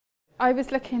I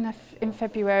was lucky enough in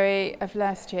February of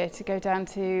last year to go down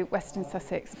to Western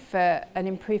Sussex for an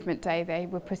improvement day they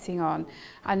were putting on,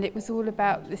 and it was all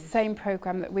about the same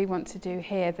programme that we want to do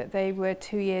here that they were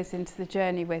 2 years into the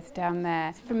journey with down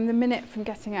there. From the minute from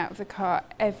getting out of the car,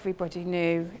 everybody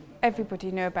knew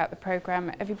about the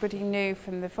programme. Everybody knew,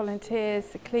 from the volunteers,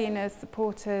 the cleaners, the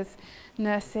porters,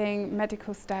 nursing,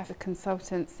 medical staff, the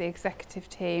consultants, the executive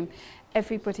team.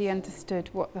 Everybody understood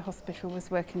what the hospital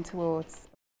was working towards.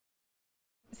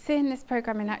 Seeing this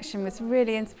programme in action was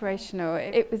really inspirational.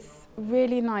 It was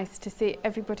really nice to see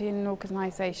everybody in an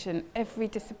organisation, every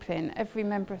discipline, every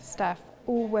member of staff,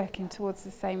 all working towards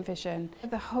the same vision.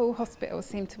 The whole hospital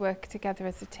seemed to work together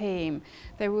as a team.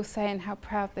 They were all saying how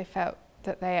proud they felt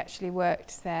that they actually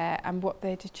worked there and what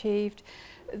they'd achieved.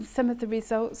 Some of the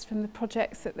results from the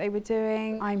projects that they were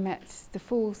doing, I met the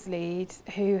falls lead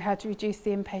who had reduced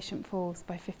the inpatient falls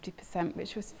by 50%,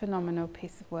 which was a phenomenal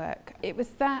piece of work. It was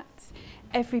that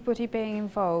everybody being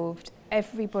involved,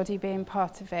 everybody being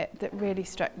part of it, that really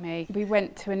struck me. We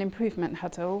went to an improvement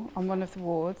huddle on one of the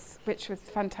wards, which was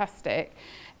fantastic.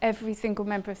 Every single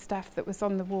member of staff that was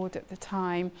on the ward at the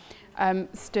time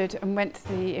stood and went to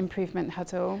the improvement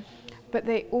huddle. But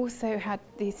they also had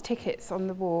these tickets on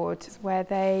the ward where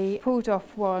they pulled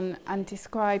off one and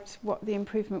described what the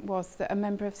improvement was that a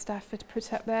member of staff had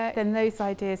put up there. Then those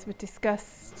ideas were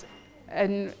discussed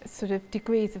and sort of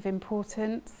degrees of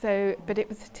importance, but it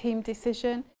was a team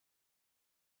decision.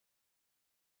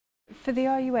 For the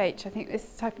RUH, I think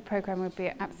this type of programme would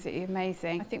be absolutely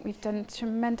amazing. I think we've done a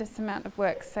tremendous amount of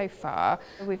work so far.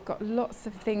 We've got lots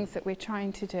of things that we're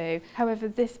trying to do. However,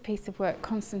 this piece of work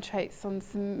concentrates on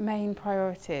some main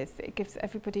priorities. It gives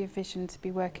everybody a vision to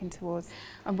be working towards,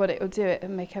 and what it will do, it will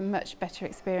make a much better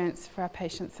experience for our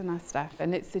patients and our staff.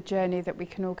 And it's a journey that we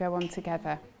can all go on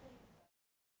together.